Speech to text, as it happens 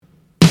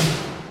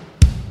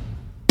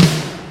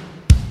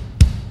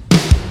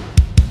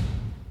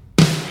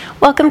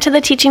Welcome to the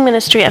teaching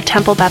ministry of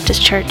Temple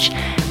Baptist Church.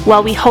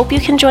 While we hope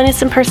you can join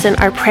us in person,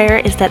 our prayer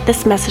is that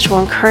this message will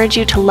encourage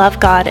you to love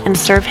God and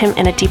serve Him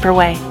in a deeper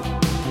way.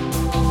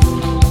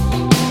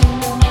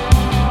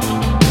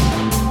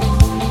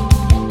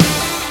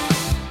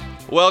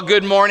 Well,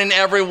 good morning,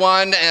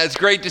 everyone. It's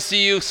great to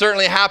see you.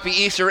 Certainly happy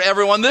Easter,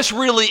 everyone. This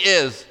really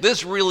is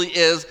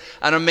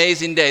an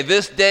amazing day.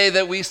 This day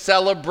that we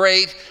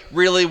celebrate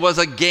really was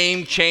a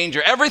game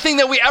changer. Everything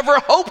that we ever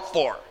hoped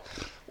for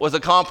was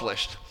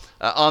accomplished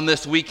on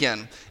this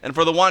weekend. And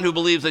for the one who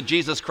believes that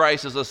Jesus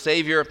Christ is the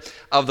Savior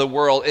of the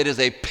world, it is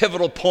a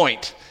pivotal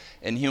point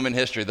in human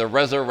history, the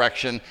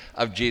resurrection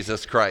of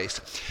Jesus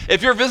Christ.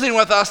 If you're visiting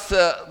with us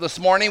this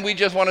morning, we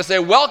just want to say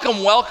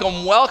welcome,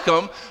 welcome,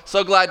 welcome.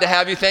 So glad to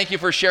have you. Thank you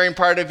for sharing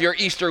part of your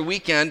Easter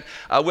weekend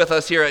with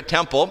us here at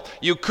Temple.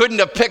 You couldn't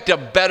have picked a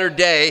better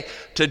day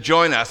to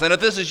join us. And if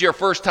this is your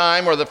first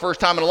time or the first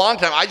time in a long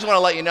time, I just want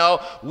to let you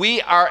know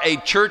we are a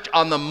church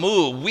on the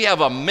move. We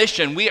have a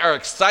mission. We are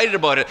excited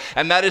about it,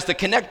 and that is to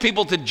connect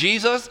people to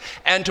Jesus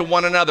and to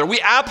one another. We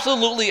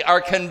absolutely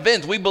are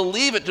convinced, we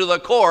believe it to the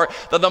core,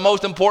 that the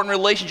most important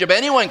relationship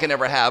anyone can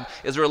ever have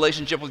is a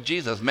relationship with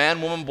Jesus,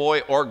 man, woman, boy,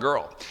 or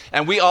girl.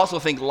 And we also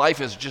think life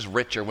is just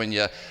richer when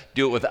you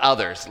do it with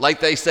others. Like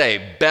they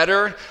say,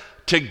 better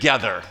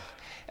together.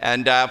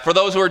 And for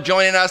those who are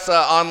joining us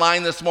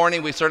online this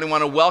morning, we certainly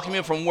want to welcome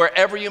you from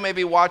wherever you may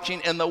be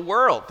watching in the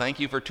world. Thank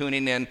you for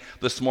tuning in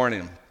this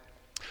morning.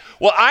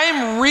 Well, I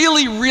am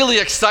really, really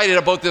excited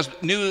about this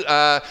new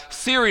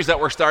series that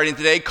we're starting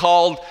today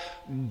called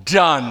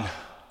Done.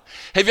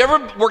 Have you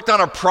ever worked on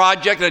a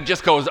project that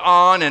just goes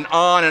on and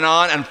on and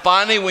on, and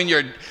finally when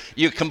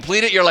you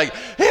complete it, you're like,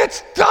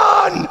 it's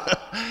done!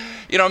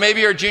 You know,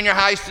 maybe you're a junior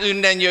high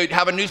student and you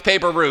have a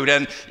newspaper route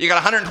and you got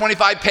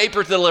 125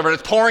 papers to deliver and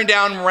it's pouring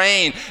down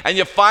rain and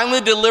you finally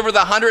deliver the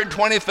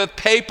 125th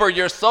paper,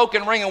 you're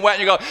soaking, wringing wet,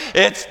 and you go,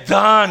 it's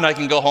done, I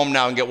can go home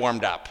now and get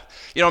warmed up.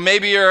 You know,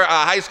 maybe you're a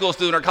high school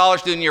student or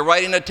college student, you're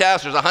writing a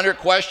test, there's 100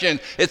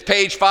 questions, it's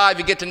page 5,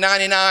 you get to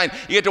 99,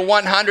 you get to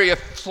 100, you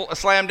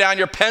slam down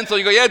your pencil,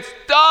 you go, yeah, it's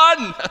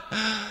done!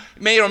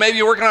 Maybe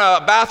you're working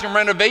on bathroom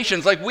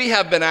renovations like we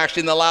have been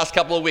actually in the last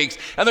couple of weeks,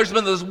 and there's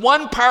been this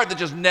one part that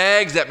just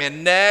nags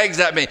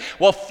at me.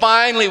 Well,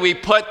 finally we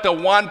put the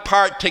one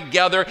part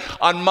together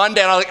on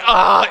Monday, and I was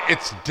like,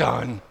 it's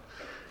done.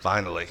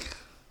 Finally.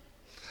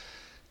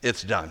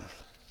 It's done.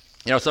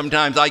 You know,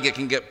 sometimes I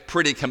can get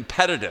pretty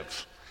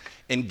competitive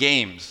in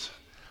games.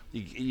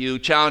 You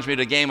challenge me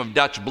to a game of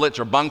Dutch Blitz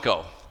or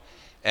Bunko,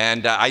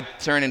 and I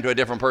turn into a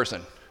different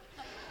person.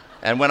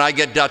 And when I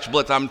get Dutch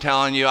Blitz, I'm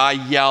telling you, I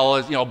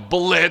yell,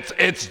 Blitz,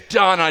 it's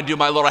done. I do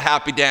my little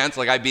happy dance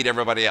like I beat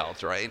everybody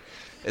else, right?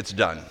 It's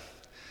done.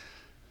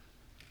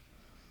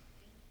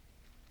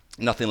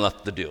 Nothing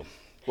left to do.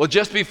 Well,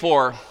 just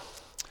before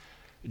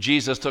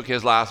Jesus took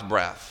his last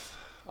breath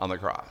on the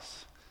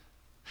cross,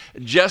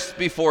 just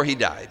before he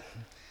died,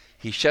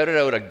 he shouted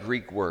out a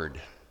Greek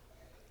word,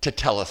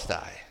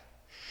 tetelestai.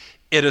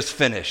 It is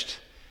finished.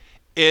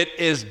 It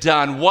is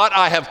done. What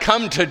I have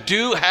come to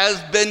do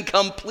has been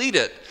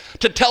completed.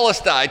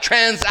 Tetelestai,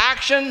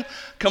 transaction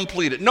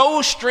completed.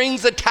 No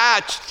strings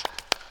attached.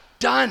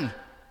 Done.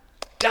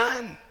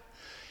 Done.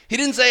 He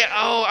didn't say,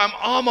 I'm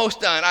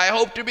almost done. I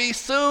hope to be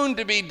soon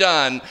to be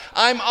done.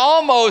 I'm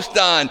almost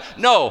done.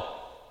 No,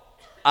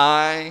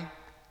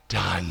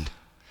 done.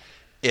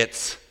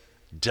 It's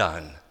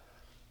done.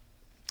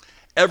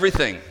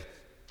 Everything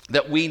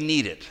that we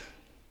needed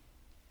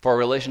for a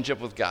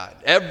relationship with God,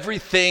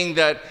 everything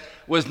that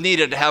was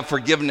needed to have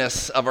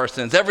forgiveness of our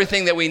sins,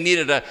 everything that we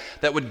needed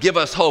that would give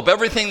us hope,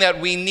 everything that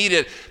we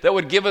needed that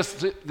would give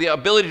us the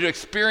ability to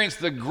experience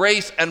the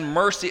grace and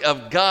mercy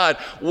of God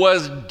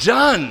was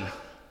done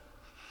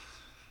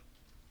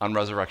on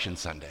Resurrection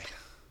Sunday.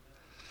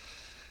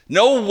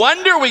 No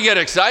wonder we get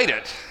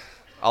excited,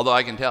 although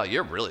I can tell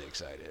you're really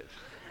excited.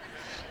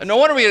 And no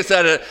wonder we get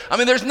excited.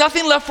 There's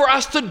nothing left for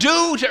us to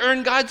do to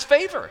earn God's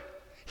favor.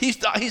 He's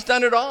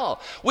done it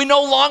all. We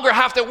no longer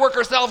have to work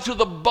ourselves to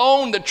the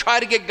bone to try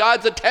to get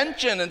God's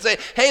attention and say,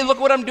 hey, look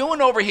what I'm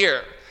doing over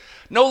here.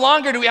 No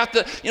longer do we have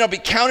to, be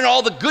counting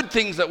all the good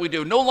things that we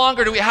do. No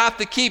longer do we have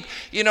to keep,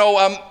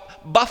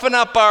 buffing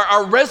up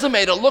our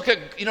resume to look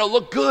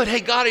good.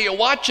 Hey, God, are you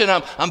watching?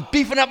 I'm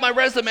beefing up my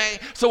resume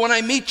so when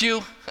I meet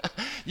you,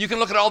 you can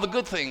look at all the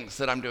good things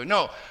that I'm doing.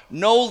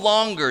 No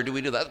longer do we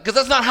do that because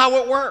that's not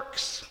how it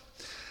works.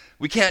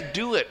 We can't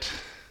do it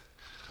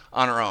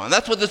on our own.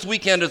 That's what this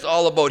weekend is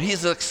all about. He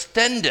has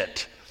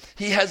extended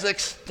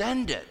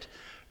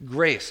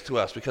grace to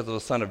us because of the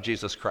Son of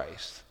Jesus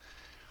Christ.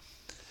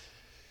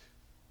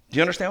 Do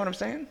you understand what I'm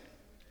saying?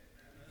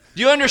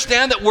 Do you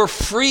understand that we're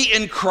free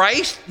in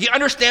Christ? Do you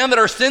understand that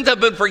our sins have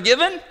been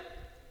forgiven?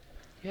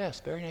 Yes,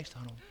 very nice,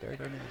 Donald. Very,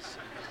 very nice.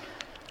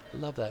 I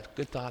love that.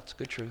 Good thoughts,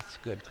 good truths,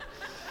 good.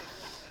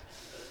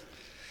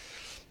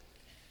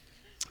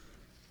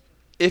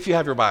 If you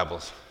have your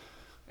Bibles,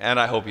 and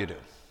I hope you do,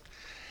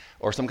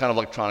 or some kind of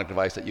electronic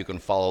device that you can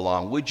follow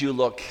along, would you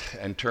look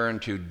and turn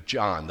to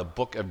John, the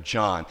book of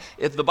John?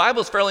 If the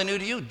Bible is fairly new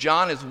to you,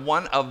 John is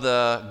one of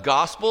the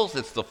Gospels.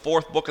 It's the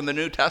fourth book in the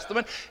New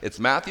Testament. It's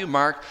Matthew,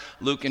 Mark,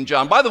 Luke, and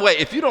John. By the way,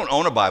 if you don't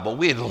own a Bible,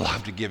 we'd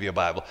love to give you a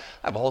Bible.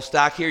 I have a whole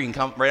stack here. You can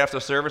come right after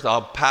the service.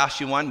 I'll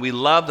pass you one. We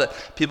love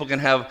that people can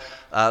have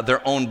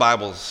their own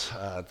Bibles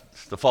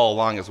to follow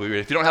along as we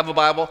read. If you don't have a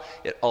Bible,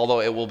 although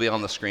it will be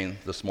on the screen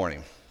this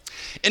morning.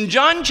 In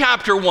John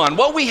chapter 1,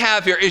 what we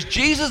have here is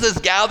Jesus is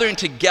gathering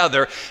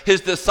together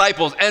his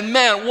disciples, and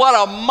man,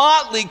 what a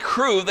motley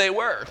crew they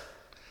were.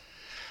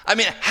 I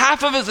mean,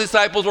 half of his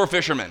disciples were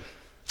fishermen,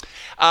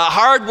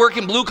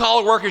 hard-working,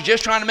 blue-collar workers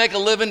just trying to make a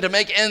living to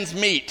make ends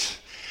meet.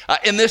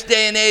 In this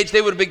day and age,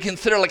 they would have been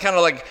considered like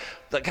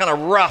the kind of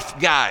rough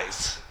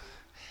guys.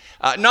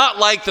 Not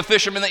like the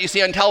fishermen that you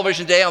see on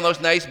television today on those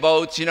nice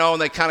boats,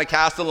 and they kind of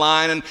cast a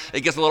line and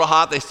it gets a little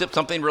hot. They sip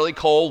something really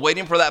cold,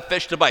 waiting for that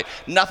fish to bite.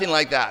 Nothing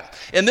like that.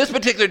 In this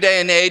particular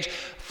day and age,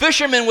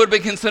 fishermen would be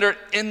considered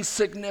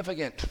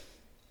insignificant.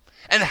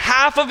 And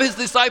half of his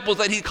disciples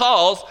that he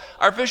calls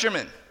are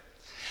fishermen.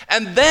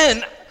 And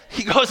then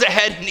he goes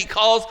ahead and he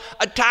calls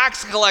a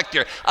tax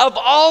collector. Of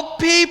all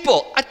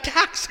people, a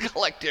tax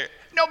collector.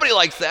 Nobody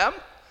likes them.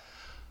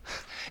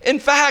 In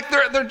fact,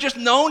 they're just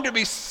known to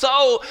be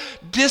so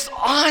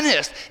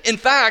dishonest. In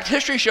fact,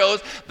 history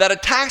shows that a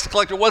tax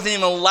collector wasn't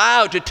even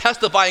allowed to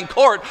testify in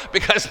court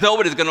because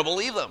nobody's going to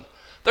believe them.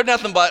 They're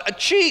nothing but a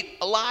cheat,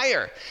 a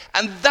liar.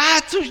 And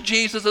that's who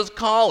Jesus is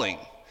calling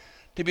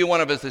to be one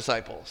of his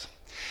disciples.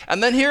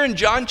 And then here in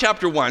John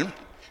chapter 1,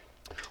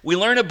 we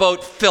learn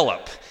about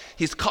Philip.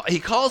 He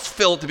calls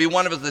Philip to be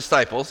one of his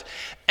disciples.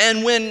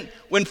 And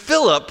when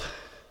Philip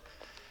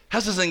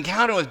has this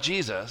encounter with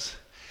Jesus,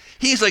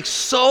 he's like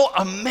so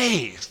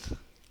amazed.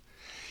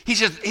 He's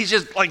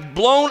just like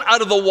blown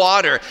out of the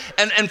water.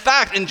 And in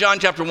fact, in John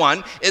chapter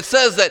 1, it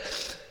says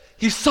that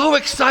he's so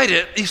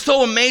excited, he's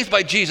so amazed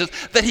by Jesus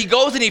that he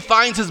goes and he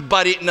finds his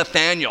buddy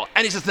Nathanael.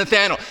 And he says,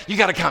 Nathanael, you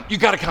got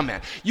to come,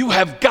 man. You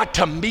have got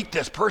to meet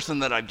this person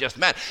that I've just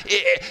met.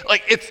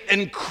 It's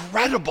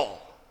incredible.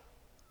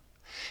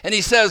 And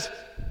he says,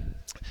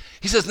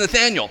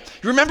 Nathanael,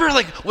 you remember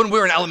when we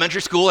were in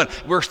elementary school and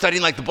we were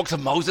studying the books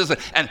of Moses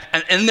and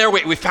in there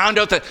we found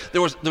out that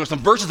there was some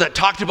verses that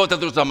talked about that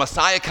there was a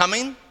Messiah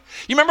coming?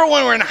 You remember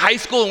when we were in high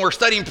school and we were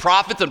studying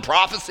prophets and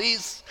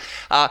prophecies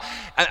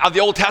of the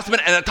Old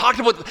Testament, and it talked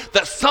about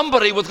that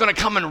somebody was going to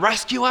come and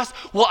rescue us?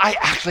 Well, I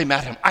actually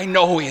met him. I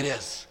know who it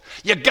is.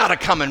 You got to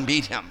come and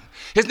meet him.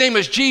 His name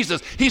is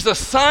Jesus. He's the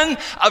son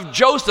of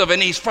Joseph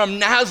and he's from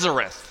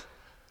Nazareth.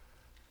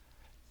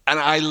 And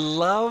I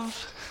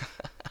love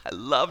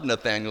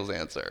Nathanael's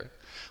answer.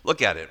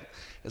 Look at it.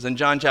 It's in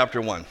John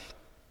chapter 1.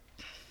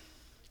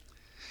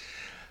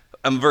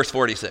 Verse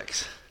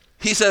 46.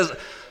 He says,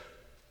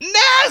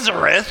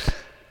 Nazareth?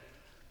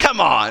 Come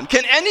on.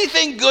 Can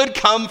anything good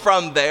come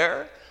from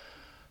there?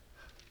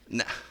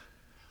 No.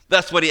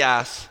 That's what he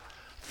asks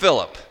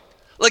Philip.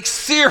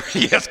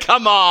 Serious.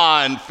 Come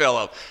on,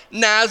 Philip.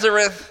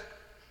 Nazareth.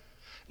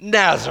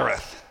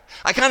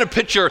 I kind of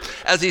picture,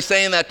 as he's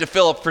saying that to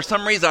Philip, for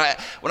some reason,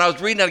 when I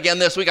was reading it again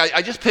this week,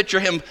 I just picture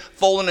him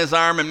folding his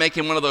arm and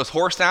making one of those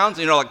horse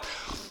sounds,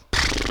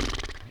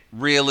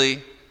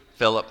 really,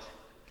 Philip?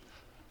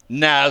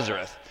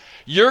 Nazareth.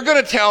 You're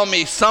going to tell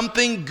me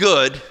something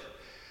good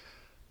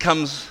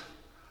comes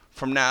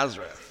from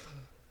Nazareth.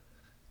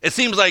 It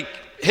seems like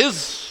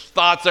his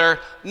thoughts are,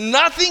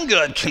 nothing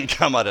good can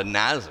come out of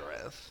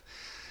Nazareth.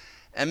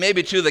 And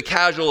maybe to the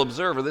casual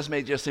observer, this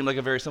may just seem like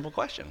a very simple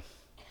question.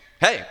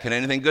 Hey, can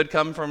anything good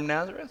come from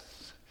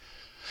Nazareth?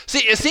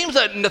 See, it seems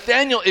that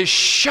Nathanael is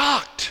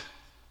shocked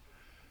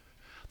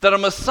that a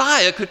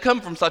Messiah could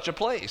come from such a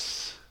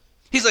place.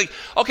 He's like,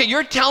 okay,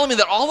 you're telling me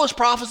that all those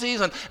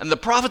prophecies and the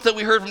prophets that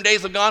we heard from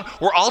days agone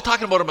were all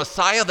talking about a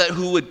Messiah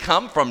who would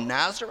come from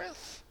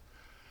Nazareth?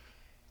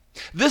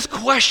 This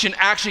question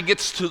actually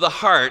gets to the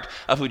heart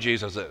of who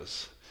Jesus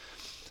is.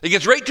 It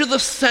gets right to the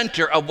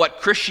center of what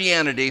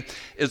Christianity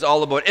is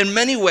all about. In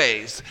many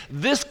ways,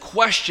 this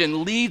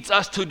question leads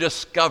us to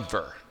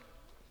discover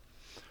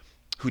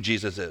who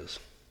Jesus is.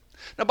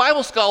 Now,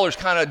 Bible scholars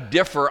kind of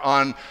differ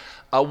on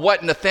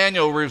what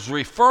Nathanael was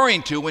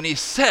referring to when he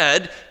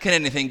said, can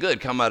anything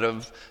good come out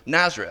of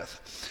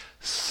Nazareth?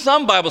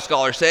 Some Bible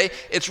scholars say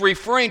it's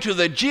referring to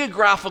the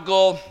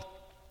geographical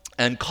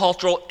and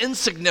cultural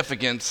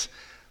insignificance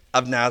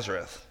of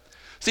Nazareth.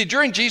 See,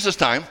 during Jesus'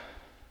 time,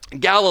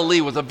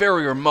 Galilee was a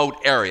very remote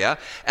area,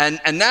 and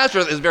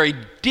Nazareth is very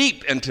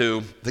deep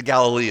into the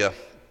Galilee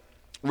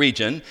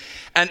region.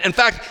 And in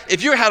fact,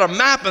 if you had a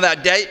map of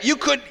that day, you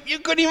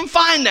couldn't even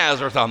find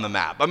Nazareth on the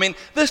map. I mean,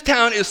 this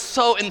town is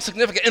so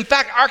insignificant. In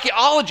fact,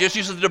 archaeologists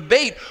used to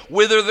debate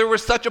whether there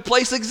was such a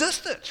place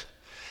existed.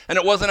 And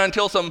it wasn't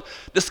until some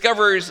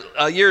discoveries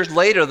years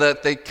later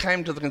that they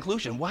came to the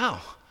conclusion,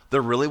 wow,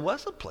 there really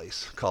was a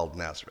place called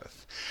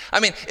Nazareth. I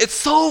mean, it's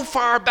so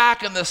far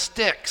back in the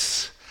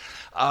sticks.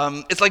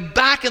 It's like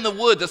back in the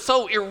woods. It's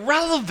so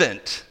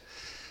irrelevant.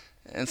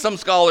 And some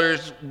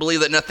scholars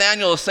believe that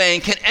Nathanael is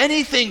saying, can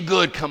anything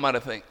good come out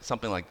of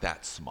something like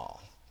that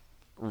small?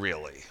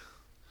 really?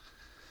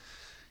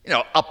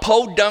 A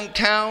podunk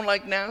town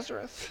like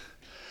Nazareth?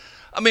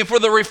 I mean, for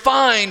the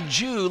refined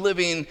Jew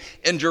living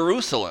in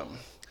Jerusalem,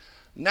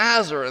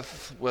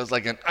 Nazareth was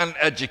like an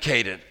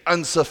uneducated,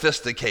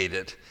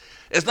 unsophisticated.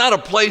 It's not a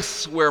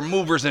place where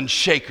movers and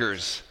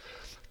shakers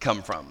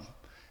come from.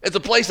 It's a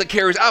place that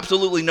carries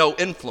absolutely no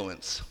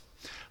influence.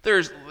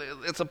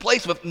 It's a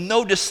place with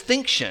no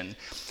distinction.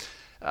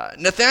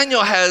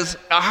 Nathanael has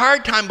a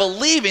hard time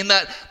believing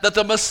that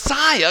the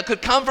Messiah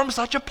could come from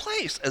such a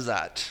place as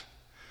that.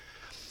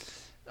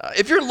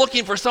 If you're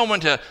looking for someone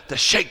to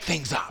shake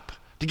things up,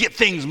 to get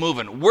things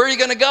moving, where are you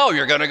going to go?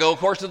 You're going to go, of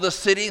course, to the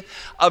city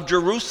of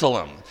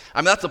Jerusalem. I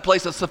mean, that's a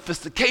place of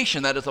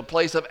sophistication. That is a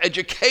place of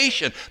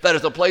education. That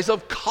is a place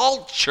of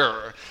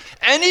culture.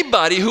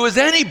 Anybody who is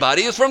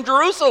anybody is from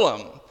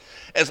Jerusalem.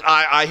 As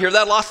I hear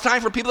that lots of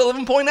time from people that live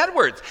in Point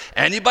Edwards.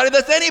 Anybody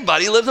that's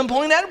anybody lives in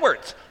Point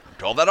Edwards. I'm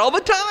told that all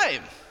the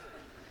time.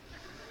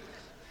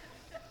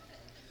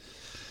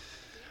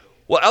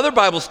 Well, other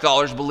Bible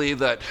scholars believe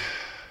that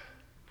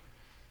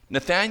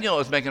Nathanael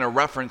is making a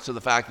reference to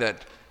the fact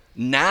that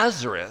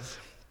Nazareth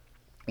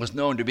was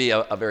known to be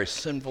a very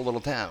sinful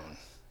little town,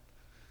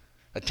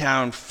 a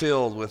town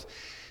filled with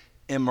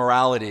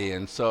immorality.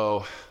 And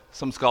so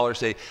some scholars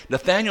say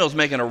Nathanael is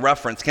making a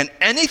reference. Can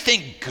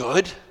anything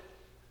good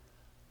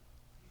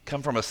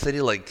come from a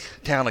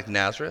town like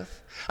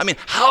Nazareth? I mean,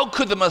 how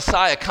could the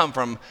Messiah come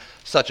from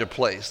such a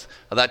place?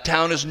 That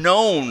town is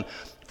known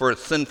for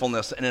its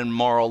sinfulness and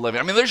immoral living.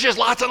 I mean, there's just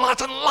lots and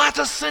lots and lots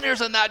of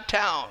sinners in that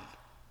town.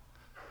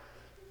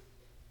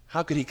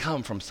 How could he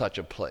come from such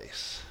a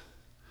place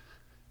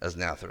as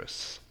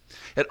Nazareth?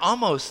 It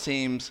almost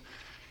seems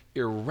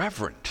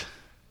irreverent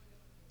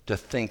to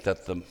think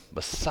that the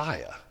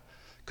Messiah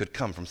could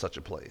come from such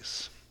a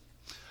place.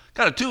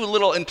 Kind of two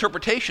little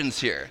interpretations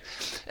here.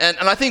 And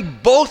I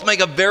think both make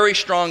a very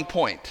strong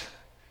point.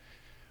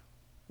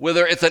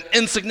 Whether it's an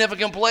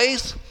insignificant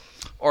place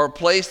or a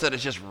place that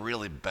is just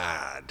really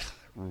bad,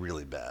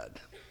 really bad.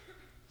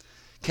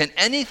 Can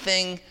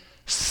anything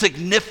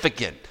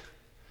significant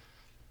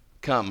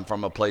come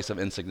from a place of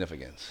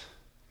insignificance?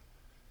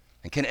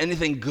 And can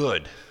anything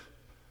good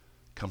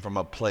come from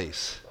a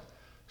place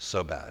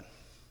so bad?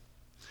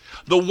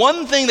 The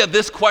one thing that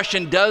this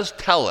question does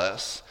tell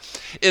us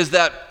is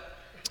that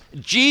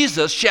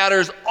Jesus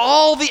shatters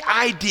all the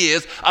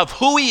ideas of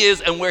who he is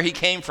and where he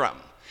came from.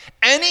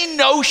 Any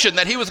notion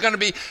that he was going to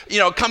be,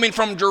 coming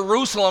from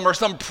Jerusalem or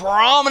some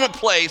prominent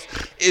place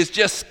is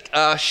just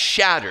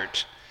shattered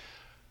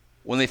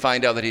when they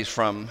find out that he's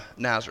from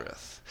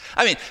Nazareth.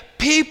 I mean,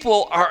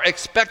 people are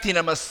expecting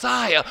a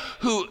Messiah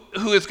who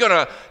is going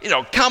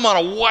to, come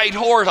on a white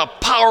horse, a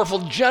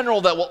powerful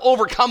general that will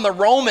overcome the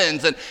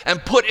Romans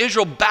and put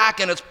Israel back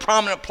in its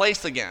prominent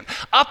place again.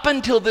 Up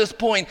until this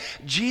point,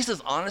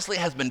 Jesus honestly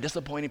has been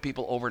disappointing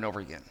people over and over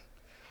again.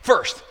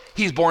 First,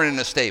 he's born in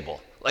a stable.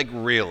 Like,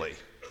 really?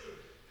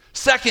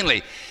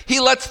 Secondly,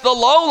 he lets the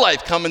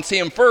lowlife come and see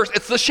him first.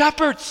 It's the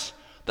shepherds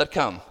that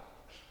come.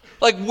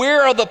 Like,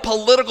 where are the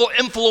political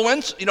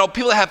influence?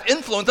 People that have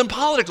influence in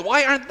politics.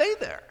 Why aren't they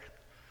there?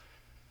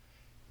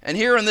 And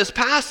here in this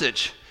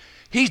passage,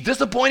 he's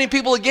disappointing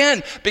people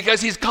again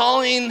because he's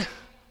calling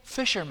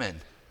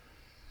fishermen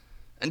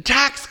and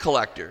tax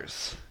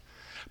collectors,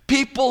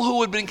 people who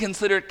would have been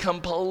considered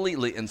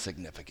completely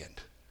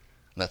insignificant.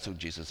 And that's who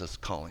Jesus is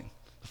calling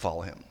to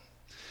follow him.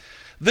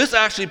 This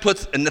actually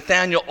puts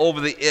Nathanael over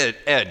the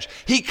edge.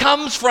 He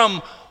comes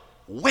from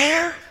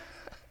where?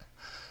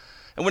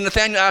 And when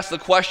Nathanael asks the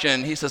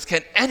question, he says,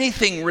 can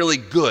anything really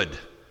good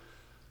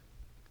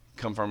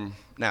come from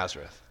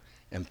Nazareth?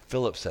 And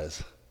Philip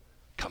says,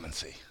 come and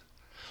see.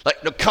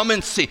 No, come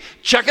and see.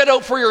 Check it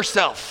out for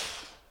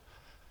yourself.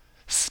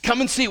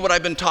 Come and see what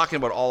I've been talking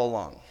about all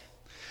along.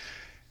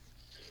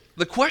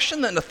 The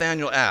question that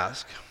Nathanael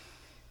asked,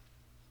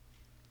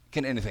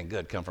 can anything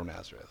good come from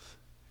Nazareth?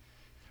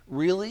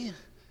 Really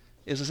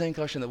is the same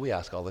question that we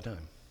ask all the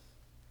time.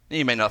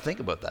 You may not think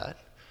about that.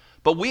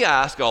 But we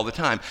ask all the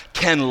time,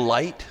 can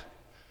light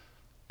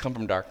come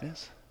from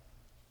darkness?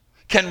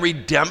 Can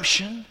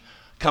redemption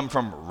come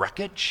from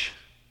wreckage?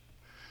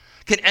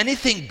 Can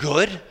anything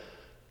good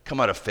come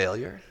out of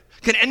failure?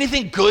 Can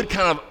anything good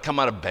come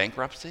out of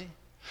bankruptcy?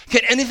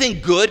 Can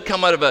anything good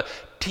come out of a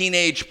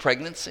teenage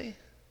pregnancy?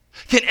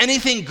 Can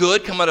anything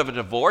good come out of a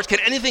divorce? Can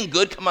anything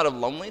good come out of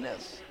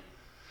loneliness?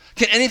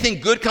 Can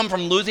anything good come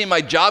from losing my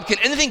job? Can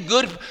anything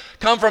good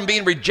come from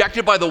being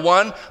rejected by the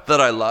one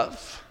that I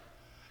love?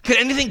 Can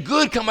anything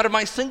good come out of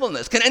my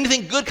singleness? Can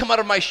anything good come out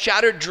of my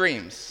shattered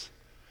dreams?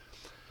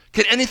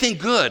 Can anything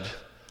good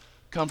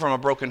come from a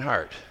broken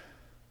heart?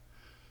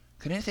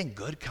 Can anything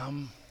good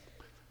come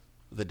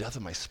with the death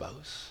of my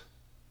spouse?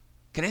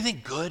 Can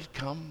anything good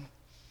come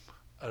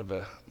out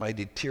of my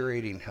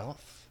deteriorating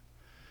health?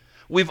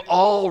 We've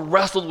all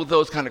wrestled with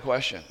those kind of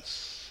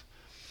questions.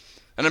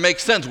 And it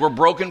makes sense. We're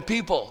broken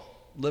people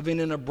living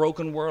in a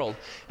broken world.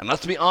 And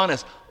let's be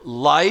honest,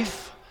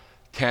 life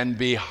can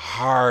be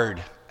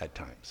hard at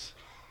times.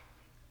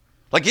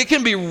 It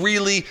can be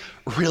really,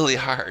 really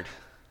hard.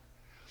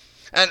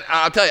 And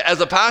I'll tell you, as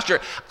a pastor,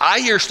 I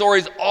hear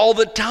stories all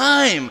the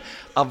time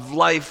of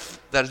life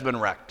that has been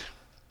wrecked.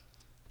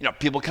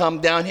 People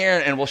come down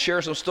here and we'll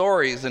share some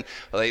stories, and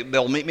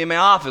they'll meet me in my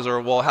office, or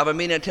we'll have a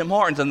meeting at Tim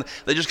Hortons, and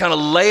they just kind of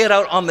lay it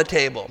out on the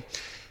table.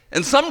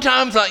 And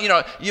sometimes,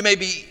 you may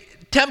be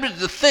tempted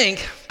to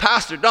think,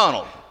 Pastor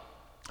Donald,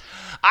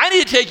 I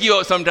need to take you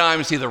out sometime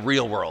and see the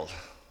real world.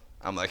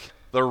 I'm like,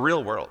 the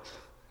real world?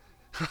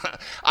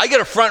 I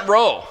get a front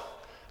row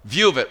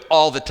view of it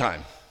all the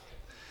time.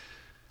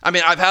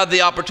 I've had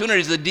the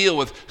opportunities to deal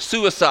with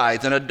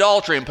suicides and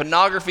adultery and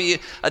pornography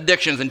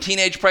addictions and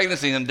teenage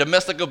pregnancies and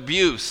domestic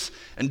abuse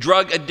and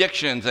drug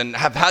addictions, and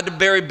have had to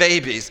bury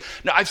babies.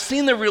 Now, I've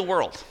seen the real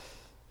world.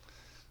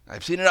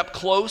 I've seen it up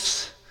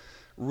close,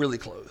 really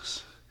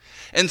close.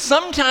 And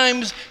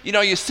sometimes,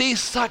 you see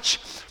such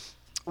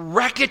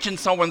wreckage in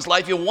someone's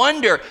life, you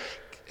wonder,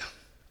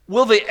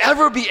 will they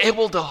ever be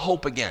able to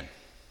hope again?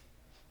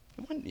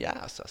 You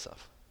ask that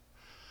stuff.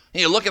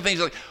 And you look at things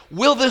like,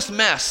 will this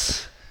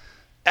mess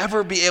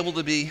ever be able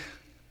to be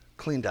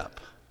cleaned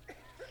up?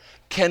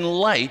 Can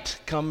light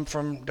come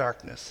from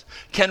darkness?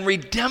 Can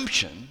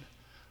redemption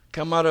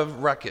come out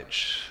of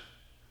wreckage?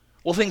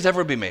 Will things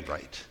ever be made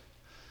right?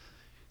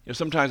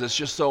 Sometimes it's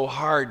just so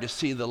hard to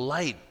see the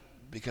light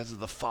because of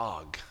the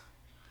fog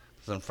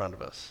that's in front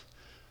of us.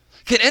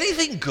 Can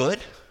anything good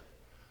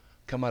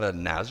come out of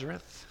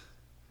Nazareth?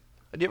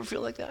 Do you ever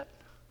feel like that?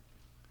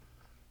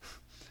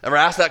 Ever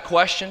ask that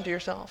question to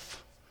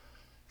yourself?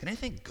 Can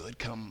anything good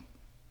come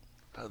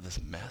out of this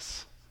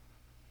mess?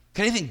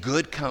 Can anything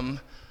good come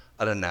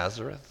out of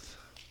Nazareth?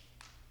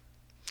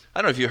 I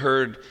don't know if you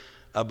heard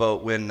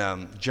about when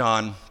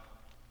John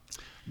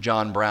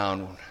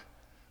Brown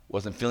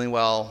wasn't feeling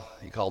well.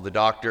 He called the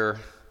doctor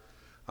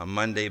on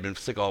Monday. He'd been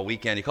sick all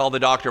weekend. He called the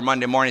doctor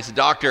Monday morning. He said,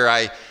 "Doctor,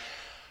 I'm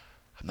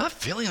not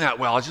feeling that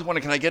well. I just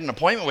wondered, can I get an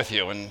appointment with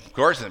you?" And of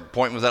course, the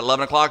appointment was at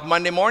 11 o'clock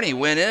Monday morning. He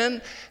went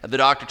in, and the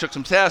doctor took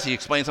some tests. He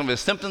explained some of his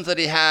symptoms that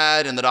he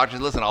had, and the doctor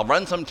said, "Listen, I'll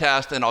run some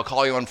tests, and I'll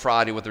call you on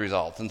Friday with the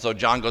results." And so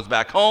John goes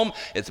back home.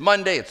 It's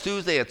Monday, it's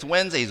Tuesday, it's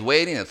Wednesday. He's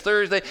waiting. It's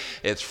Thursday,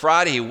 it's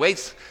Friday. He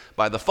waits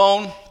by the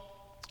phone,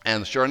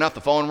 and sure enough,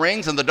 the phone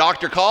rings, and the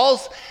doctor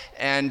calls,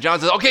 and John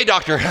says, "Okay,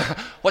 doctor,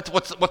 what's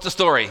the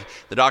story?"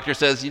 The doctor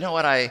says, "You know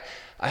what, I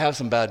have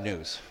some bad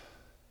news,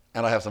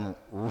 and I have some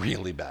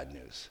really bad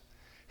news."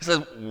 He says,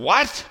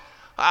 "What?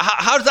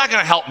 How's that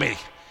going to help me?"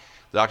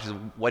 The doctor says,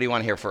 "What do you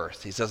want to hear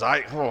first?" He says,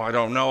 I don't know. I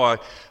don't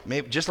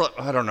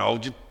know.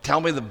 Just tell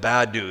me the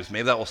bad news.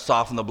 Maybe that will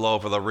soften the blow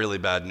for the really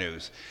bad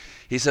news."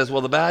 He says,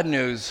 "Well, the bad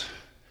news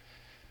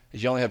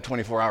is you only have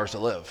 24 hours to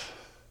live."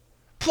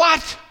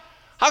 "What?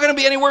 How can it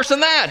be any worse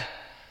than that?"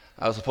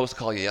 "I was supposed to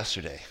call you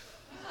yesterday."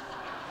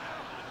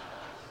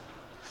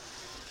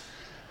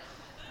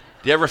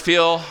 Do you ever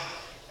feel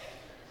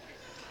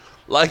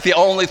like the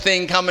only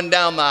thing coming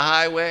down the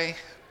highway,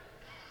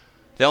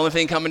 the only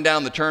thing coming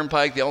down the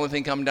turnpike, the only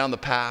thing coming down the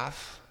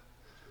path,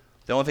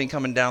 the only thing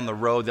coming down the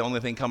road, the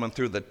only thing coming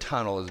through the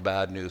tunnel is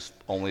bad news,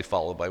 only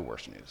followed by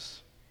worse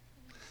news?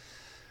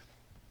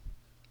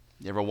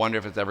 You ever wonder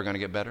if it's ever going to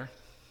get better?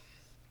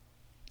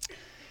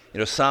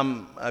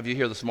 Some of you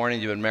here this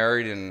morning, you've been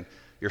married and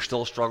you're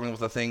still struggling with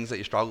the things that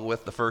you struggled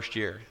with the first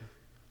year,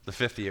 the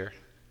 5th year,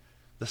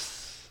 the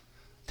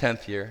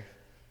 10th year,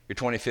 your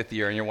 25th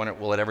year, and you're wondering,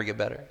 will it ever get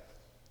better?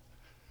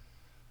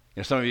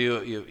 Some of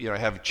you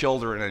have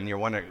children and you're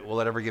wondering, will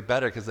it ever get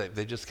better? Because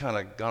they just kind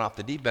of gone off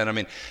the deep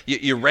end.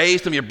 You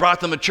raised them, you brought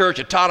them to church,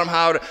 you taught them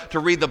how to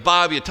read the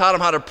Bible, you taught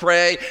them how to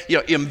pray, you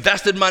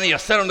invested money, you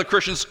sent them to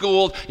Christian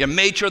schools, you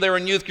made sure they were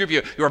in youth group,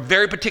 you were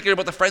very particular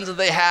about the friends that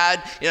they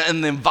had,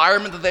 and the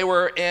environment that they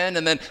were in,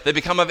 and then they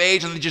become of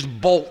age and they just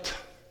bolt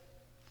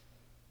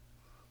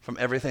from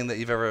everything that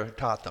you've ever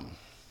taught them.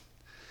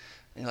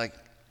 And you're like,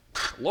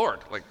 Lord,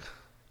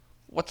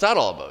 what's that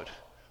all about?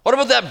 What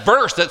about that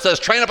verse that says,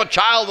 "Train up a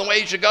child in the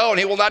way he should go, and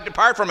he will not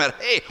depart from it"?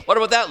 Hey, what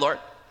about that, Lord?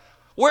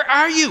 Where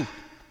are you?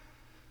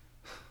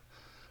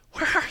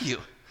 Where are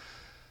you?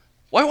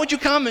 Why won't you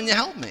come and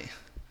help me?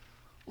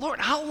 Lord,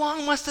 how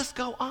long must this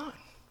go on?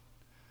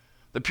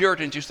 The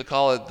Puritans used to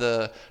call it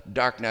the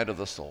dark night of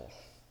the soul.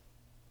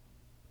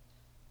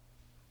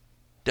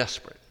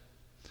 Desperate.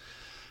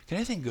 Can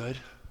anything good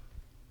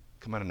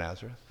come out of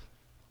Nazareth?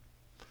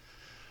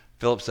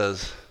 Philip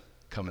says,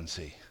 "Come and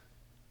see.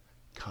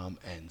 Come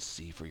and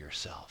see for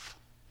yourself."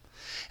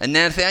 And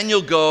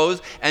Nathanael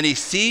goes and he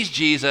sees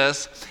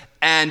Jesus,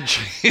 and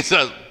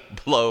Jesus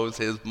blows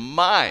his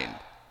mind.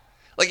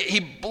 He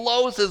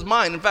blows his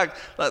mind. In fact,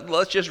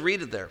 let's just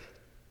read it there.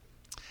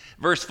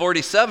 Verse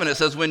 47, it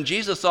says, "When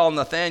Jesus saw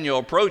Nathanael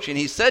approaching,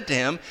 he said to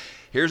him,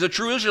 'Here's a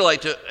true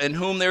Israelite in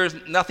whom there is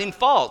nothing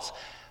false.'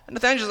 And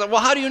Nathanael said,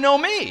 'Well, how do you know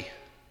me?'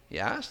 he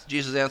asked.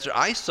 Jesus answered,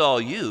 'I saw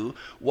you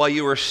while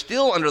you were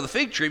still under the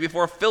fig tree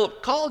before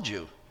Philip called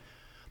you.'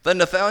 Then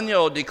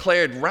Nathanael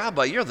declared,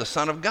 'Rabbi, you're the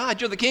Son of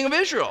God. You're the King of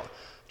Israel.'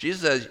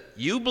 Jesus says,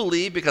 'You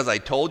believe because I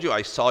told you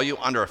I saw you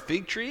under a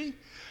fig tree?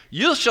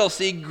 You shall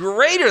see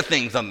greater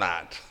things than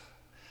that.'"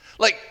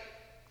 Like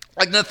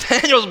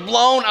Nathanael's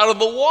blown out of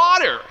the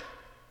water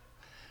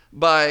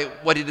by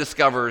what he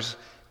discovers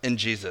in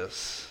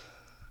Jesus.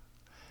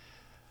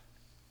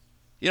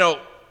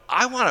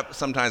 I want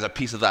sometimes a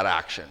piece of that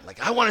action. Like,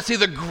 I want to see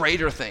the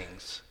greater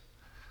things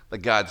that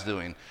God's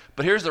doing.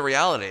 But here's the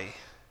reality.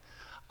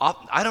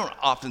 I don't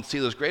often see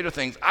those greater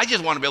things. I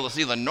just want to be able to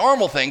see the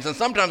normal things. And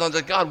sometimes I'm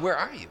like, God, where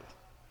are you?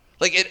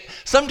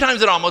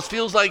 Sometimes it almost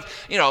feels like,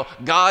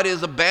 God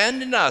has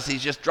abandoned us.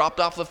 He's just dropped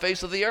off the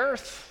face of the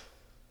earth.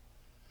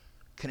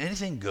 Can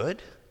anything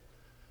good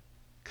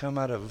come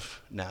out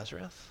of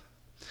Nazareth?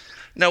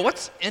 Now,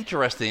 what's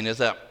interesting is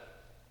that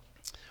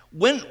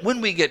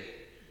when we get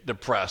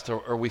depressed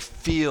or we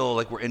feel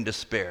like we're in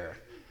despair,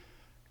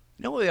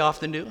 you know what we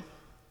often do?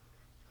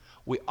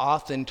 We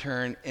often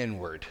turn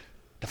inward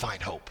to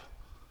find hope.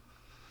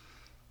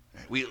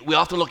 We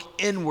often look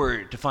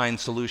inward to find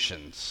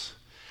solutions.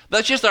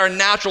 That's just our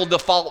natural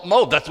default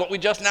mode. That's what we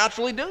just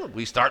naturally do.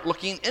 We start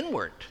looking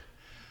inward.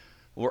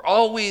 We're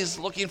always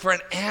looking for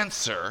an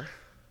answer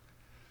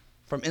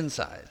from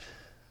inside.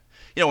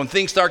 When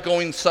things start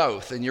going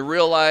south and you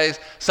realize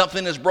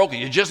something is broken,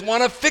 you just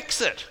want to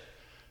fix it.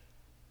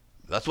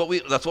 That's what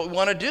we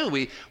want to do.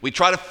 We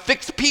try to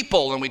fix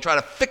people and we try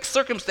to fix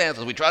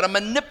circumstances. We try to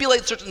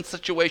manipulate certain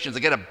situations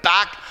to get it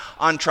back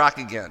on track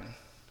again.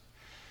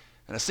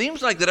 And it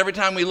seems like that every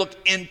time we look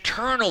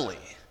internally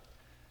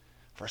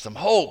for some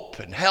hope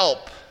and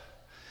help,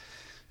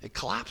 it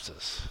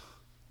collapses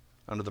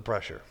under the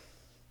pressure.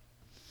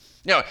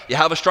 You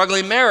have a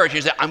struggling marriage,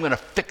 you say, I'm going to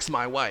fix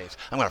my wife.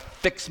 I'm going to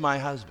fix my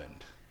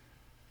husband.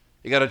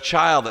 You got a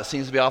child that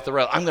seems to be off the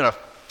rail. I'm going to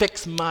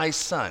fix my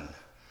son.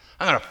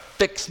 I'm going to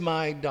fix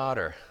my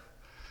daughter.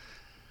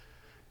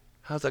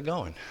 How's that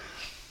going?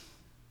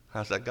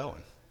 I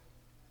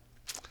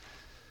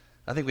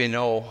think we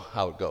know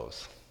how it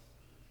goes.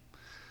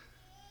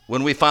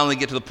 When we finally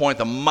get to the point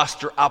to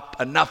muster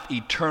up enough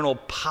eternal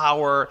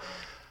power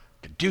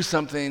to do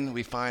something,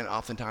 we find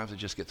oftentimes it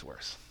just gets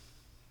worse.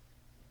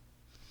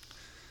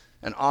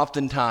 And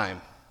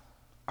oftentimes,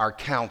 our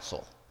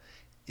counsel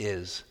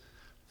is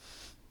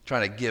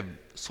trying to give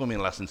swimming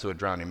lessons to a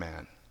drowning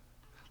man.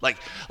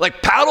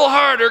 Like paddle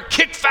harder,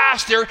 kick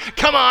faster,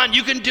 come on,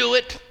 you can do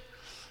it.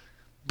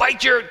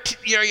 Bite your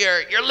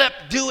lip,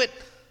 do it.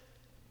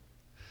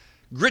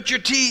 Grit your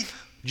teeth,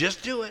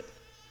 just do it.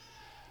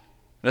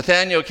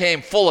 Nathanael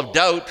came full of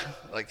doubt.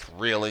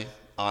 Really?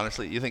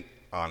 Honestly? You think,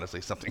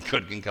 something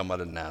good can come out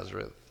of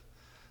Nazareth?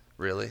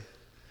 Really?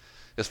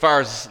 As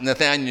far as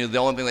Nathanael, the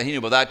only thing that he knew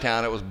about that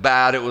town, it was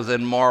bad, it was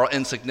immoral,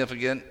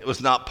 insignificant, it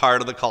was not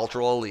part of the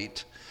cultural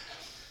elite.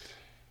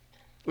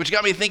 Which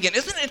got me thinking,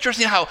 isn't it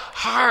interesting how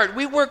hard,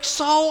 we work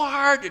so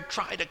hard to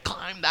try to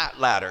climb that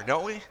ladder,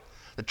 don't we?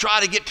 To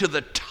try to get to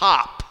the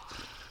top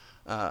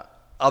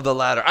of the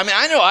ladder.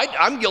 I know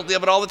I'm guilty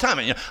of it all the time.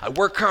 I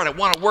work hard, I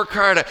want to work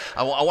hard,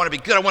 I want to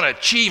be good, I want to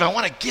achieve, I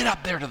want to get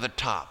up there to the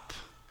top.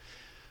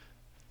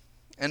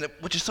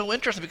 Which is so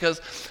interesting because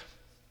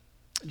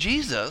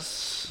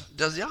Jesus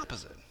does the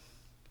opposite.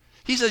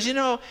 He says,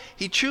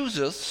 he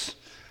chooses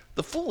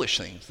the foolish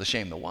things to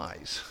shame the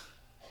wise.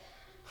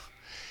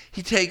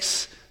 He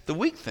takes the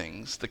weak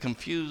things to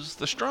confuse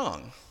the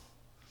strong.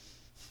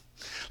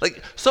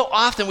 So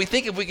often we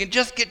think if we can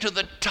just get to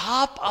the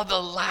top of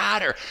the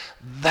ladder,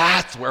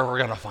 that's where we're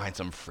going to find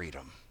some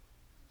freedom.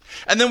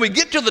 And then we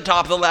get to the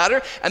top of the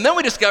ladder, and then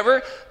we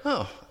discover,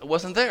 it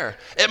wasn't there.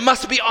 It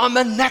must be on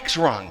the next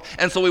rung.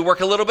 And so we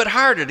work a little bit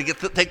harder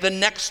to take the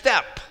next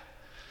step.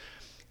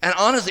 And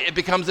honestly, it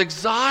becomes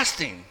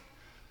exhausting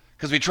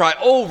because we try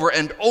over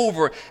and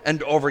over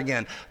and over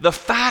again. The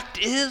fact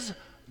is,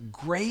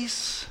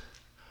 grace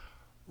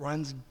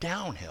runs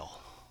downhill.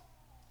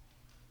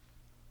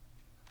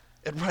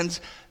 It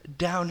runs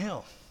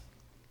downhill.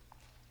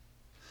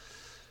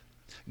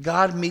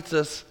 God meets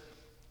us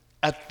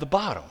at the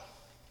bottom.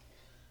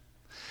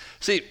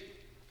 See,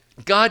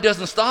 God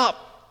doesn't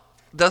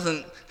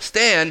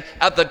stand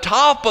at the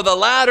top of the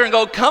ladder and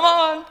go, come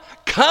on,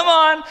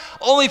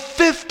 only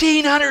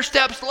 1,500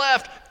 steps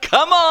left,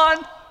 come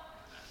on.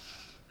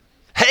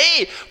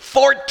 Hey,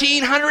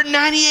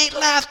 1,498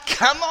 left,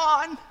 come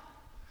on.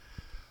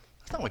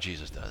 That's not what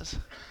Jesus does.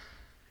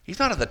 He's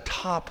not at the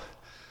top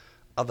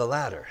of the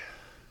ladder.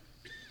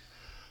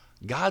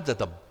 God's at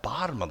the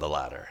bottom of the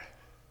ladder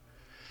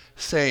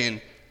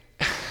saying,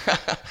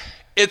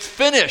 it's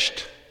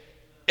finished.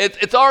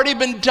 It's already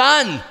been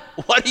done.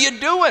 What are you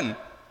doing?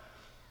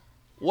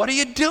 What are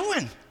you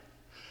doing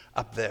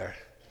up there?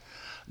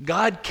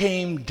 God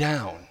came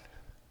down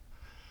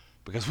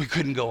because we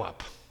couldn't go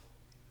up.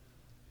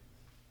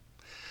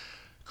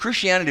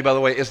 Christianity, by the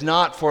way, is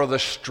not for the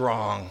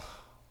strong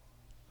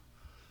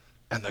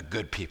and the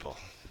good people.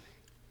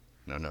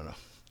 No.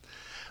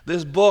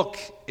 This book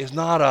is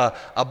not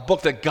a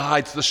book that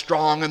guides the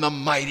strong and the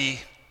mighty.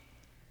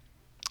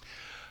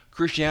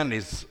 Christianity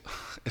is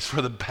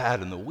for the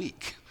bad and the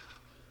weak.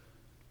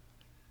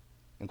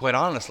 And quite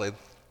honestly,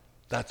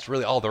 that's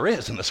really all there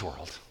is in this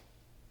world.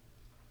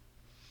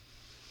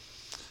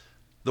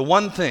 The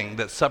one thing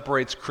that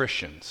separates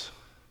Christians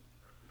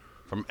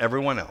from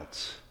everyone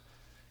else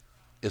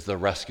is the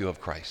rescue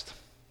of Christ.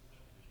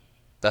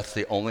 That's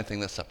the only thing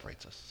that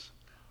separates us.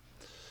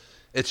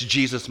 It's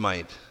Jesus'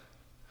 might.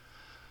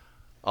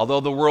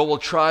 Although the world will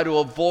try to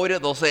avoid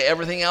it, they'll say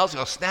everything else,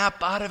 go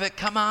snap out of it,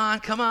 come on,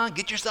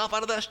 get yourself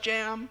out of this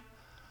jam.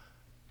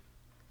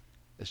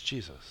 It's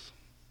Jesus.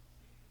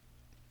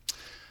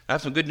 I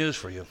have some good news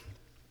for you.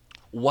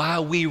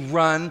 While we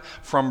run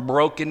from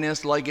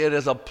brokenness like it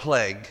is a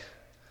plague,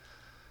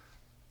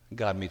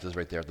 God meets us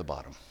right there at the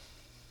bottom.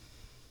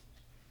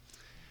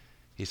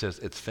 He says,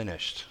 it's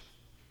finished.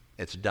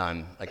 It's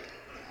done. Like,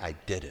 I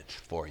did it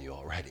for you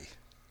already.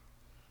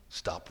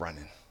 Stop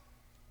running.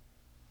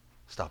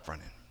 Stop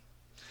running.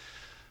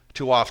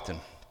 Too often,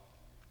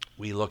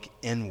 we look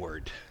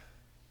inward,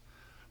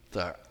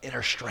 the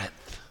inner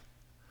strength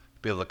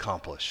to be able to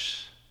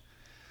accomplish.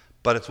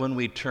 But it's when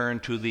we turn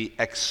to the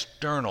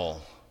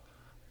external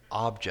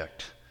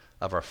object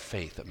of our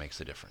faith that makes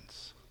a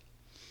difference.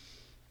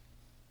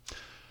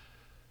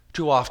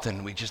 Too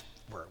often,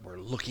 we're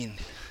looking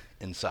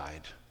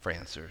inside for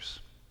answers.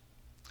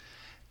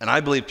 And I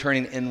believe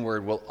turning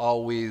inward will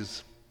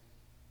always,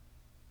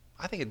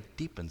 I think it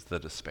deepens the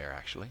despair,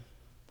 actually.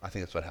 I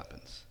think that's what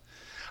happens.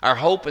 Our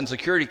hope and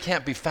security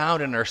can't be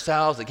found in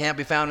ourselves. It can't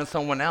be found in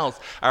someone else.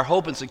 Our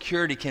hope and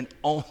security can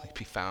only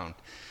be found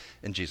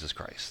in Jesus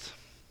Christ.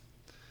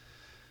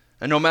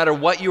 And no matter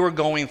what you are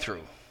going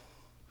through,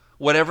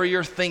 whatever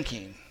you're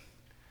thinking,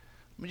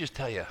 let me just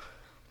tell you,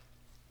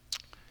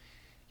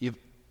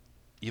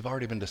 you've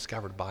already been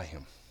discovered by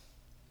him.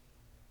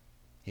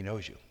 He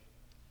knows you.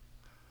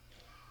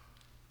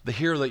 The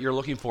hero that you're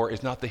looking for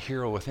is not the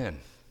hero within.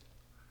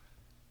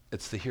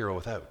 It's the hero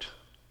without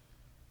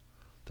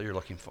that you're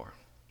looking for.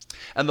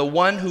 And the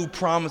one who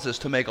promises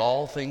to make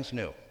all things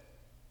new,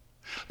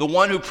 the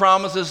one who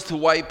promises to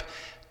wipe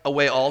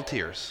away all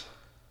tears,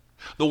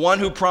 the one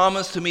who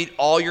promised to meet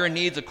all your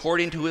needs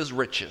according to his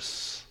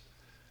riches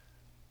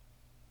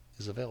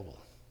is available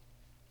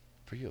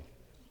for you.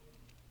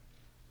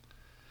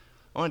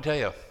 I want to tell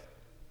you,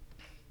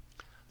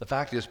 the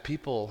fact is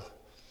people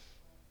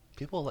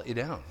let you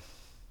down.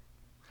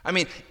 I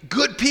mean,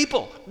 good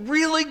people,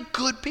 really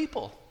good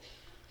people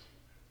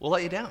will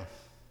let you down.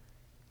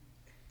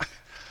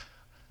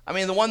 I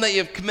mean, the one that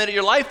you've committed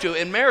your life to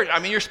in marriage, I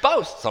mean, your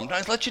spouse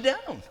sometimes lets you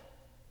down.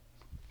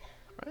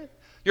 Right?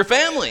 Your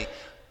family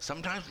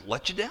sometimes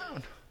lets you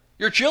down.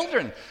 Your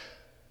children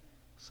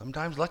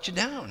sometimes let you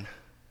down.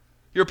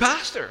 Your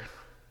pastor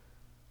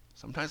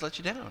sometimes lets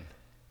you down.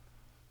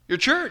 Your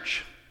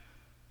church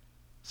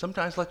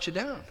sometimes lets you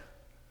down.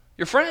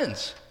 Your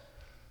friends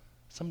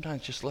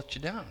sometimes just let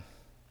you down.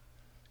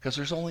 Because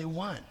there's only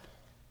one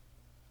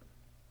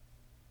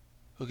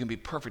who can be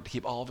perfect to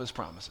keep all of his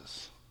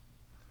promises.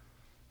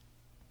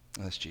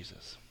 And that's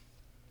Jesus.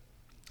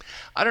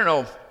 I don't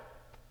know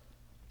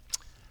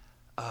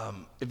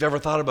if you've ever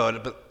thought about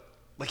it, but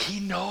like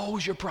he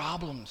knows your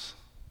problems.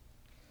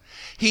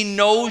 He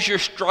knows your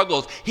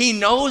struggles. He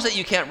knows that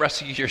you can't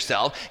rescue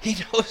yourself. He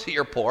knows that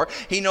you're poor.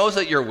 He knows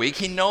that you're weak.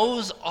 He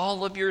knows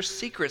all of your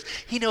secrets.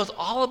 He knows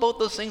all about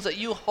those things that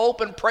you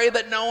hope and pray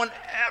that no one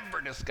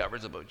ever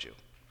discovers about you.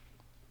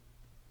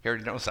 He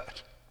already knows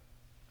that.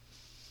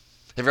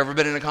 Have you ever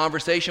been in a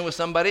conversation with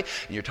somebody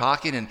and you're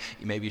talking and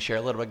maybe you share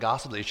a little bit of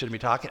gossip that you shouldn't be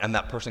talking and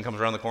that person comes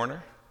around the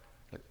corner?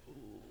 Like, ooh,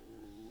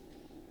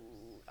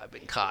 I've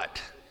been caught.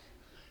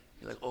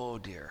 You're like, oh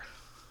dear.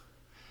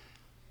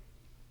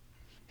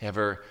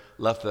 Ever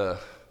left a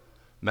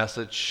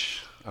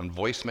message on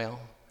voicemail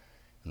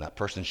and that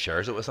person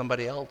shares it with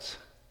somebody else?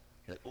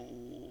 You're like,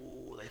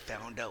 ooh, they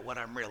found out what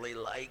I'm really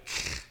like.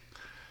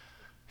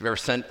 Have you ever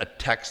sent a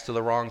text to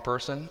the wrong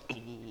person?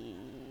 Ooh.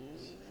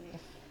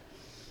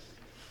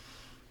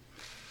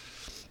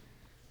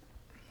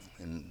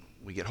 And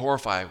we get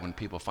horrified when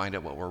people find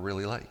out what we're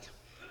really like.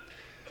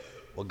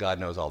 Well, God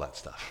knows all that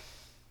stuff.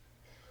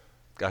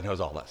 God knows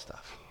all that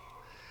stuff.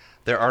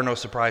 There are no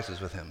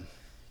surprises with him.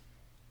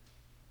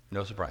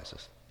 No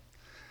surprises.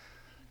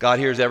 God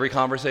hears every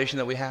conversation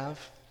that we have.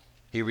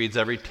 He reads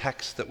every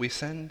text that we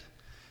send.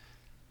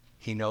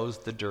 He knows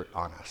the dirt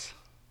on us.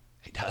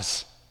 He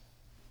does.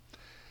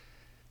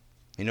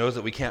 He knows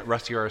that we can't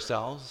rescue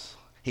ourselves.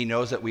 He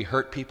knows that we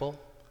hurt people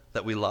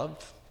that we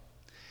love.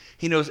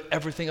 He knows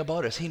everything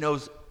about us. He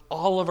knows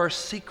all of our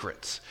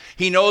secrets.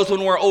 He knows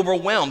when we're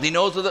overwhelmed. He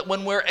knows that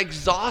when we're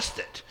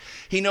exhausted.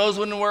 He knows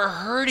when we're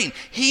hurting.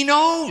 He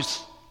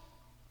knows.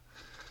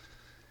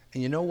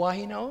 And you know why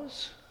he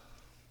knows?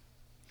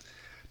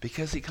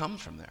 Because he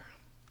comes from there.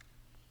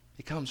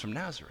 He comes from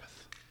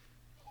Nazareth.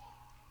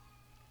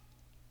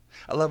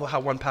 I love how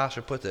one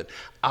pastor puts it.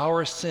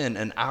 Our sin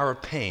and our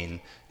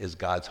pain is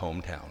God's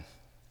hometown.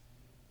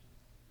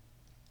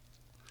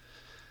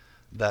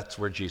 That's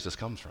where Jesus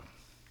comes from.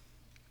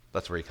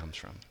 That's where he comes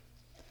from.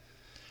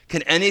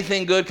 Can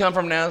anything good come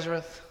from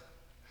Nazareth?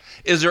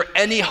 Is there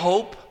any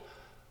hope?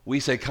 We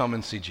say, come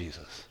and see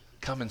Jesus.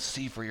 Come and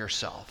see for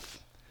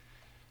yourself.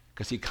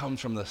 Because he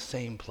comes from the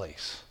same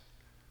place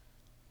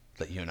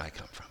that you and I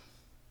come from.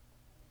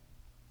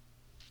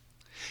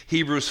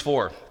 Hebrews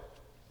 4,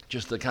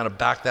 just to kind of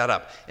back that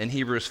up. In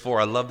Hebrews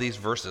 4, I love these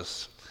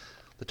verses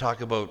that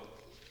talk about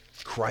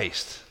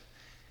Christ.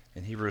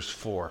 In Hebrews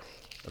 4,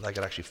 If I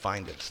could actually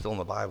find it. It's still in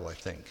the Bible, I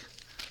think.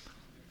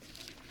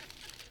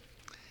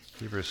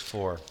 Hebrews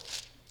 4.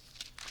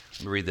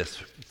 Let me read this.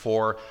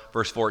 4,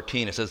 verse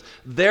 14. It says,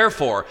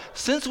 "Therefore,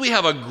 since we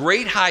have a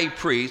great high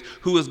priest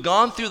who has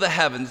gone through the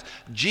heavens,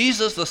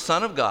 Jesus, the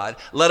Son of God,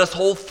 let us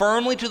hold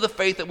firmly to the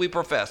faith that we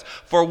profess.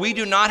 For we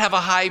do not have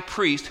a high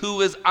priest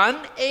who is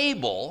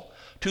unable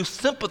to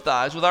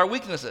sympathize with our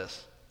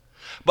weaknesses.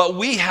 But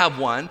we have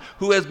one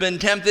who has been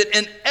tempted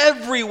in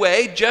every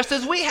way, just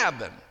as we have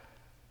been,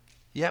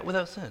 yet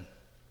without sin.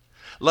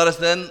 Let us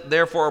then,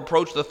 therefore,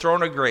 approach the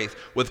throne of grace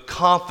with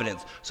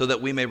confidence so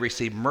that we may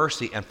receive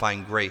mercy and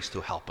find grace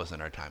to help us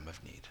in our time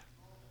of need."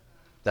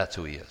 That's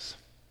who he is.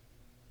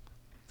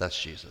 That's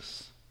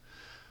Jesus.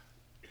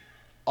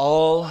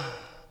 All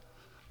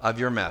of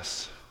your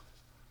mess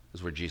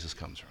is where Jesus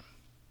comes from.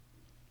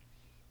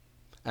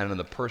 And in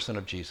the person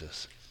of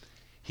Jesus,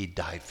 he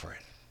died for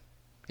it.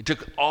 He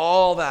took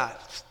all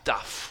that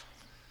stuff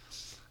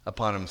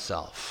upon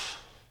himself.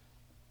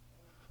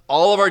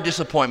 All of our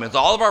disappointments,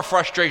 all of our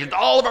frustrations,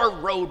 all of our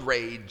road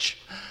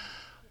rage,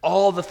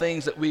 all the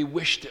things that we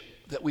wished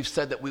that we've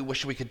said that we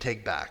wish we could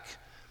take back,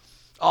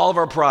 all of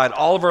our pride,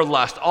 all of our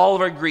lust, all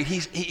of our greed.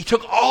 He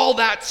took all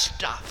that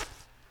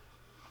stuff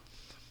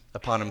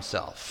upon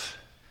himself.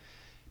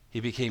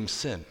 He became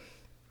sin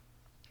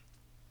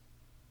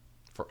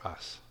for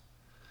us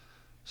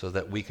so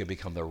that we could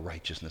become the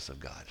righteousness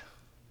of God.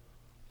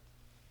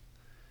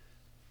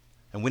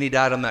 And when he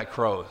died on that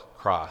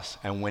cross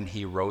and when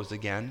he rose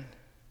again,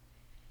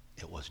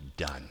 it was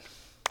done.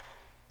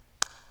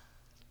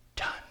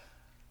 Done.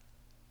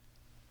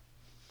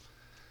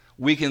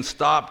 We can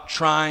stop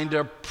trying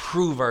to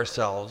prove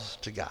ourselves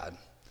to God.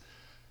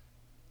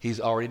 He's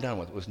already done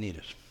what was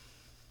needed.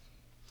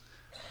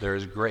 There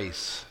is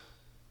grace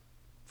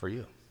for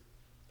you.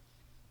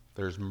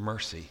 There's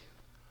mercy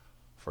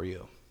for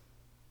you.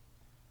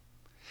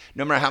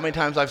 No matter how many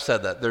times I've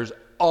said that, there's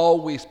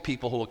always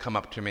people who will come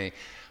up to me,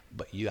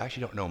 "But you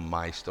actually don't know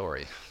my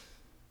story,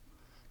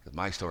 because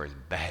my story is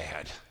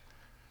bad.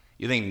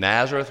 You think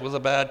Nazareth was a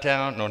bad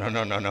town?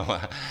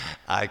 No.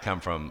 I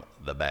come from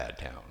the bad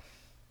town."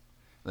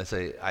 And they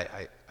say,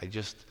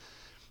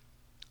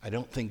 I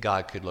don't think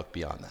God could look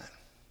beyond that.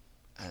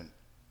 And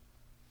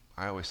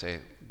I always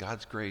say,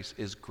 God's grace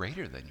is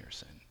greater than your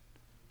sin.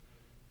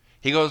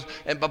 He goes,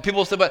 but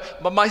people say,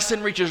 but my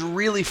sin reaches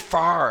really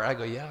far. I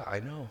go, yeah, I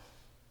know.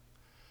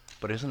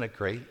 But isn't it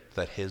great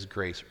that his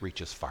grace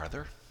reaches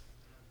farther?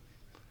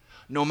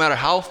 No matter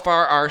how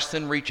far our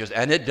sin reaches,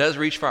 and it does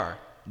reach far,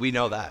 we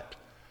know that.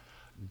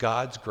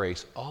 God's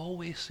grace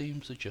always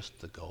seems to just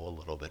to go a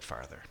little bit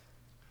farther.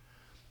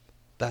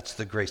 That's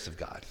the grace of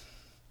God.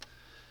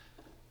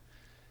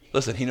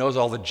 Listen, he knows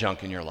all the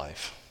junk in your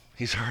life.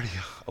 He's already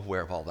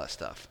aware of all that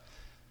stuff.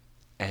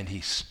 And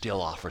he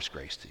still offers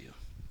grace to you.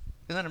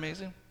 Isn't that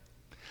amazing?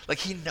 Like,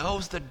 he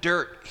knows the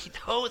dirt. He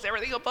knows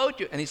everything about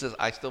you. And he says,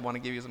 I still want to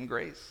give you some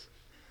grace.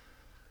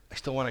 I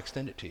still want to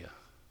extend it to you.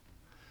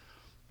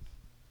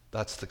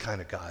 That's the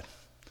kind of God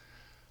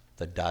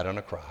that died on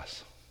a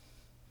cross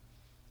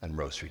and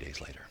rose 3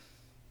 days later.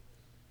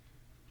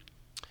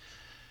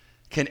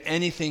 Can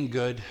anything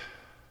good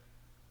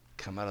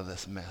come out of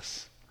this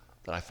mess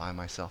that I find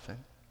myself in?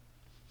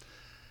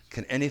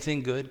 Can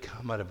anything good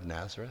come out of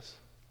Nazareth?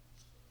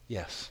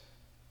 Yes.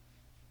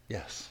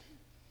 Yes.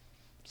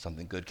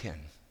 Something good can.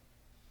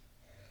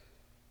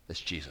 It's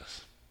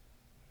Jesus.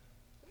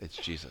 It's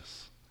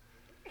Jesus.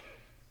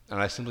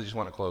 And I simply just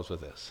want to close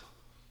with this.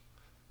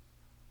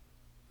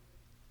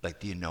 Like,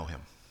 do you know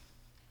him?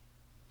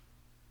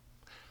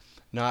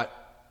 Not,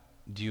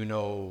 do you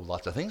know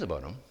lots of things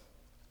about him?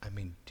 I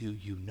mean, do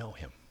you know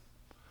him?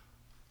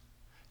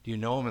 Do you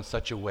know him in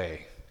such a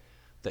way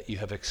that you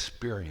have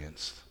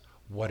experienced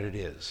what it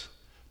is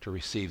to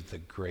receive the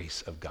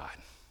grace of God?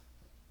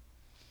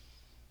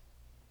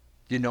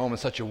 Do you know him in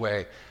such a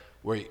way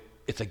where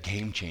it's a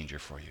game changer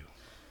for you?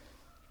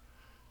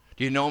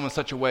 Do you know him in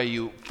such a way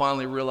you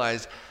finally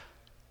realize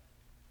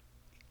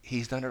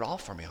he's done it all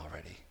for me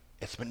already?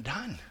 It's been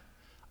done.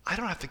 I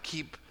don't have to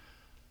keep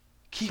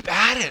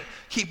at it,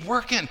 keep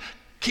working,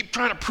 keep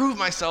trying to prove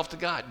myself to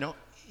God. No,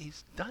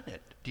 he's done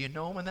it. Do you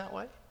know him in that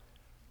way?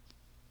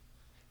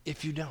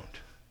 If you don't,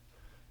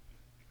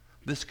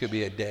 this could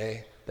be a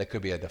day that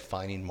could be a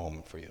defining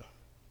moment for you,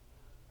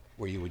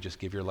 where you would just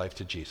give your life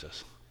to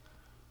Jesus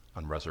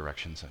on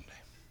Resurrection Sunday.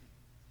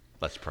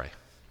 Let's pray.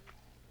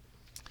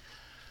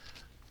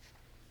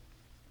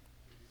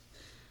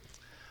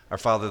 Our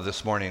Father,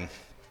 this morning,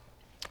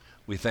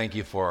 we thank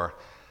you for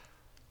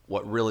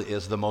what really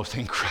is the most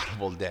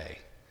incredible day.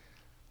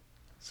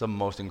 It's the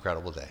most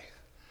incredible day.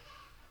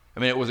 I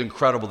mean, it was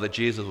incredible that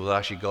Jesus would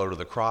actually go to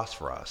the cross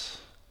for us,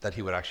 that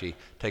he would actually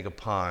take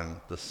upon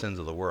the sins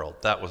of the world.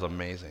 That was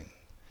amazing.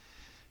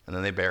 And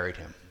then they buried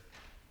him.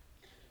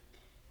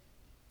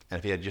 And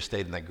if he had just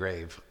stayed in that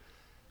grave,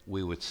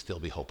 we would still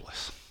be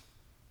hopeless.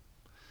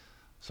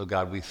 So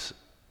God,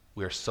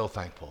 we are so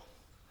thankful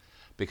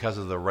because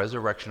of the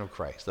resurrection of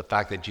Christ. The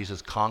fact that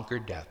Jesus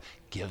conquered death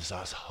gives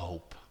us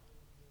hope.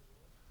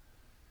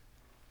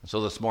 And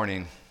so this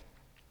morning,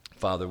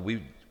 Father,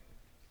 we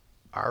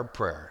our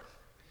prayer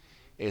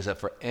is that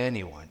for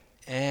anyone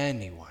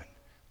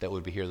that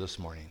would be here this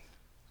morning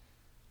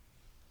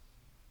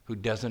who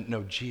doesn't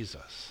know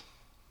Jesus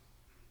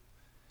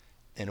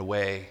in a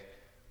way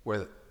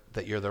where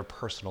that you're their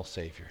personal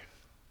Savior,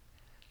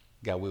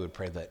 God, we would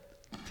pray that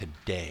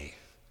today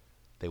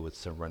they would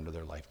surrender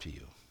their life to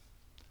you.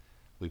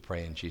 We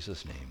pray in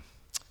Jesus' name,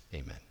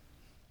 amen.